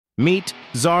Meet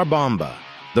Tsar Bomba,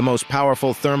 the most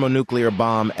powerful thermonuclear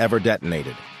bomb ever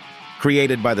detonated.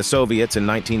 Created by the Soviets in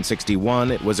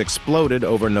 1961, it was exploded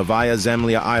over Novaya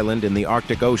Zemlya Island in the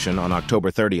Arctic Ocean on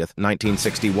October 30th,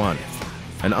 1961.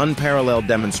 An unparalleled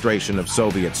demonstration of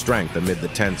Soviet strength amid the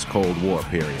tense Cold War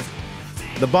period.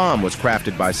 The bomb was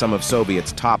crafted by some of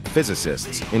Soviet's top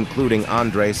physicists, including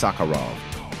Andrei Sakharov.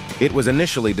 It was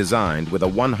initially designed with a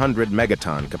 100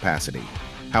 megaton capacity.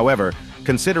 However,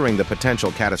 considering the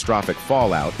potential catastrophic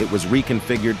fallout, it was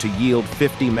reconfigured to yield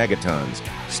 50 megatons,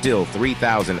 still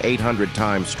 3,800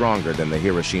 times stronger than the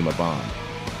Hiroshima bomb.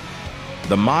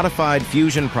 The modified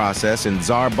fusion process in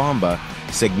Tsar Bomba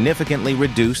significantly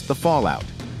reduced the fallout.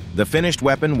 The finished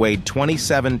weapon weighed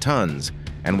 27 tons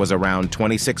and was around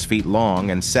 26 feet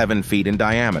long and 7 feet in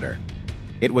diameter.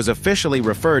 It was officially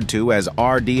referred to as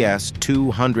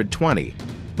RDS-220,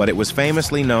 but it was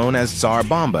famously known as Tsar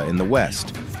Bomba in the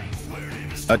West.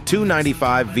 A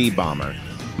Tu-95V bomber,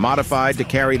 modified to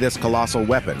carry this colossal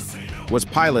weapon, was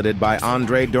piloted by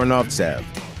Andrei Dornovtsev.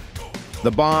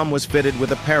 The bomb was fitted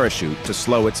with a parachute to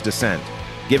slow its descent,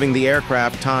 giving the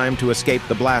aircraft time to escape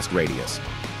the blast radius.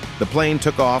 The plane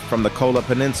took off from the Kola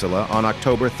Peninsula on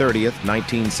October 30th,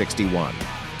 1961.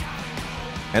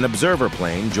 An observer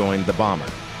plane joined the bomber.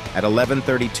 At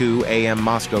 11:32 a.m.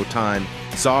 Moscow time,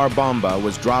 Tsar Bomba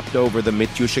was dropped over the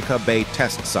Mityushka Bay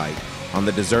test site on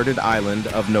the deserted island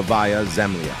of Novaya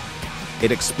Zemlya.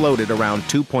 It exploded around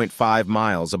 2.5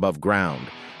 miles above ground,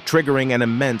 triggering an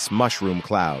immense mushroom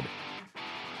cloud.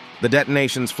 The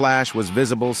detonation's flash was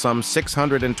visible some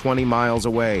 620 miles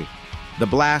away. The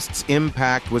blast's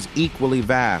impact was equally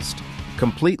vast,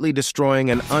 completely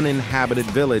destroying an uninhabited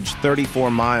village 34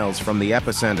 miles from the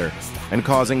epicenter and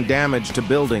causing damage to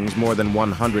buildings more than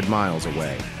 100 miles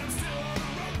away.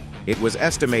 It was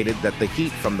estimated that the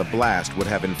heat from the blast would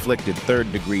have inflicted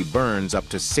third-degree burns up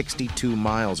to 62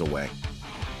 miles away.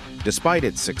 Despite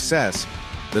its success,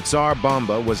 the Tsar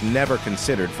Bomba was never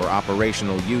considered for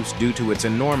operational use due to its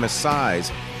enormous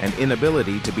size and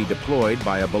inability to be deployed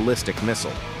by a ballistic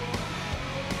missile.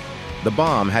 The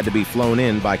bomb had to be flown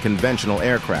in by conventional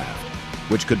aircraft,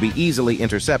 which could be easily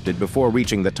intercepted before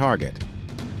reaching the target.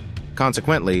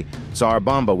 Consequently, Tsar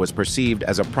Bomba was perceived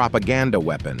as a propaganda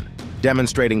weapon,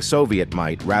 demonstrating Soviet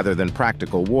might rather than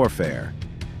practical warfare.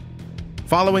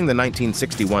 Following the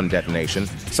 1961 detonation,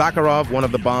 Sakharov, one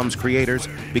of the bomb's creators,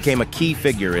 became a key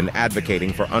figure in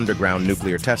advocating for underground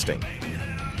nuclear testing.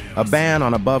 A ban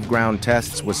on above-ground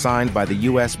tests was signed by the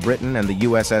US, Britain, and the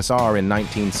USSR in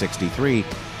 1963,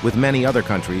 with many other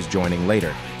countries joining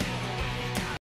later.